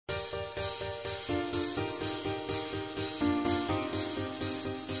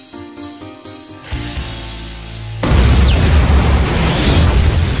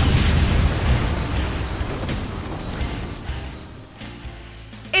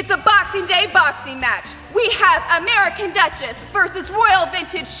It's a Boxing Day boxing match. We have American Duchess versus Royal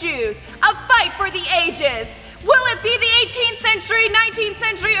Vintage shoes. A fight for the ages. Will it be the 18th century, 19th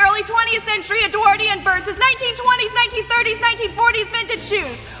century, early 20th century Edwardian versus 1920s, 1930s, 1940s vintage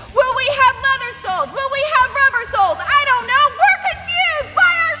shoes? Will we have leather soles? Will we have rubber soles? I don't know. We're confused by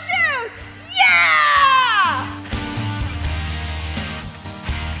our shoes. Yeah!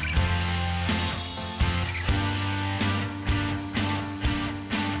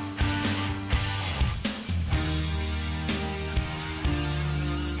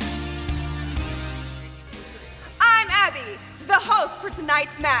 The host for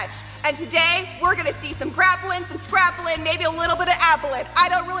tonight's match. And today, we're gonna see some grappling, some scrappling, maybe a little bit of appling. I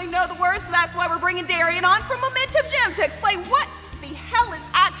don't really know the words, so that's why we're bringing Darian on from Momentum Gym to explain what the hell is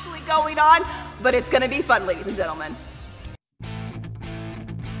actually going on. But it's gonna be fun, ladies and gentlemen.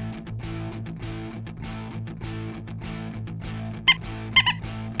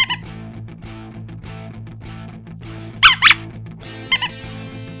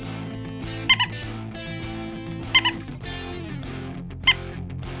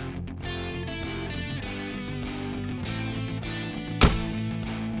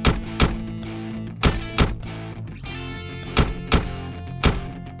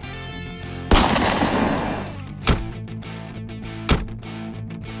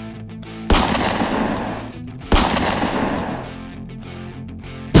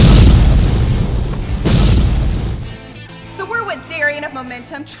 Darian of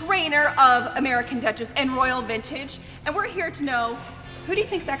Momentum, trainer of American Duchess and Royal Vintage, and we're here to know, who do you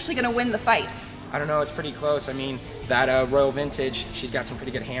think's actually going to win the fight? I don't know, it's pretty close. I mean, that Royal Vintage, she's got some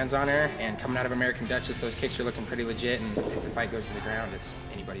pretty good hands on her, and coming out of American Duchess, those kicks are looking pretty legit, and if the fight goes to the ground, it's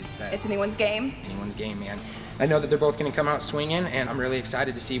anybody's bet. It's anyone's game? Anyone's game, man. I know that they're both going to come out swinging, and I'm really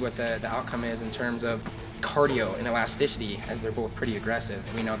excited to see what the outcome is in terms of cardio and elasticity, as they're both pretty aggressive.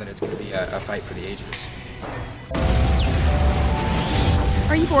 We know that it's going to be a fight for the ages.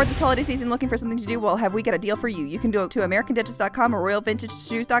 Are you bored this holiday season looking for something to do? Well, have we got a deal for you. You can go to AmericanDuchess.com or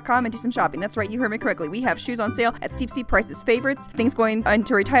RoyalVintageShoes.com and do some shopping. That's right, you heard me correctly. We have shoes on sale at steep prices, favorites, things going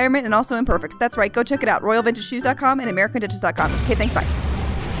into retirement, and also imperfects. That's right, go check it out. RoyalVintageShoes.com and AmericanDuchess.com. Okay, thanks, bye.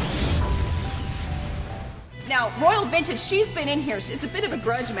 Now, Royal Vintage, she's been in here. It's a bit of a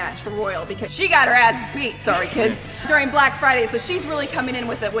grudge match for Royal because she got her ass beat, sorry kids, during Black Friday. So she's really coming in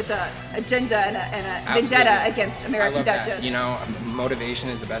with a agenda and a vendetta against American Duchess. That. You know, motivation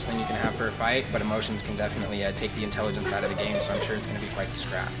is the best thing you can have for a fight, but emotions can definitely take the intelligence out of the game, so I'm sure it's going to be quite the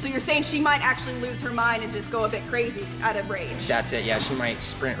scrap. So you're saying she might actually lose her mind and just go a bit crazy out of rage? That's it, yeah. She might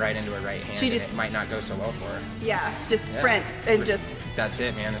sprint right into her right hand, and it might not go so well for her. Yeah, just sprint and just... That's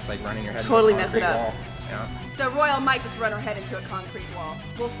it, man. It's like running your head totally into a concrete mess it up. wall. Yeah. So Royal might just run her head into a concrete wall.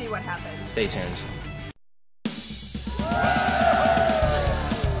 We'll see what happens. Stay tuned.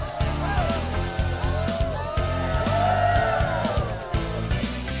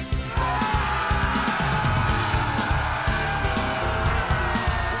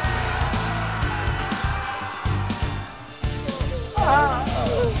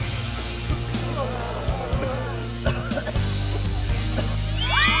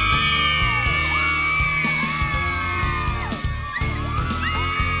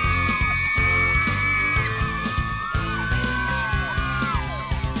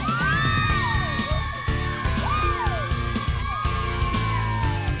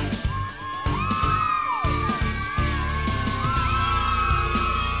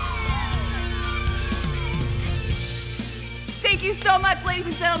 Thank you so much, ladies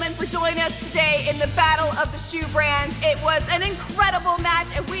and gentlemen, for joining us today in the Battle of the Shoe Brands. It was an incredible match,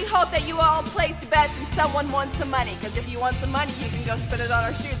 and we hope that you all placed bets and someone won some money. Because if you want some money, you can go spend it on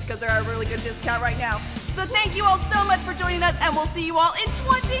our shoes because they're a really good discount right now. So thank you all so much for joining us, and we'll see you all in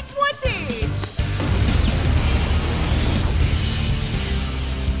 2020.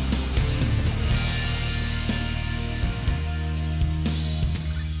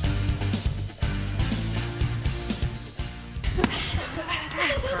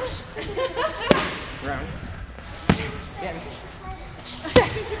 Round. In.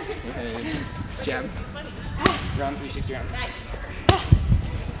 Jab. Round 360 round.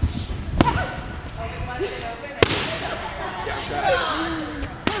 Jab cross.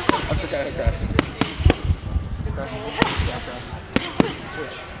 Uppercut across. Cross. Jab cross.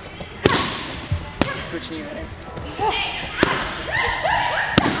 Switch. Switch knee right.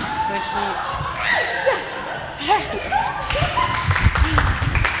 Switch knees.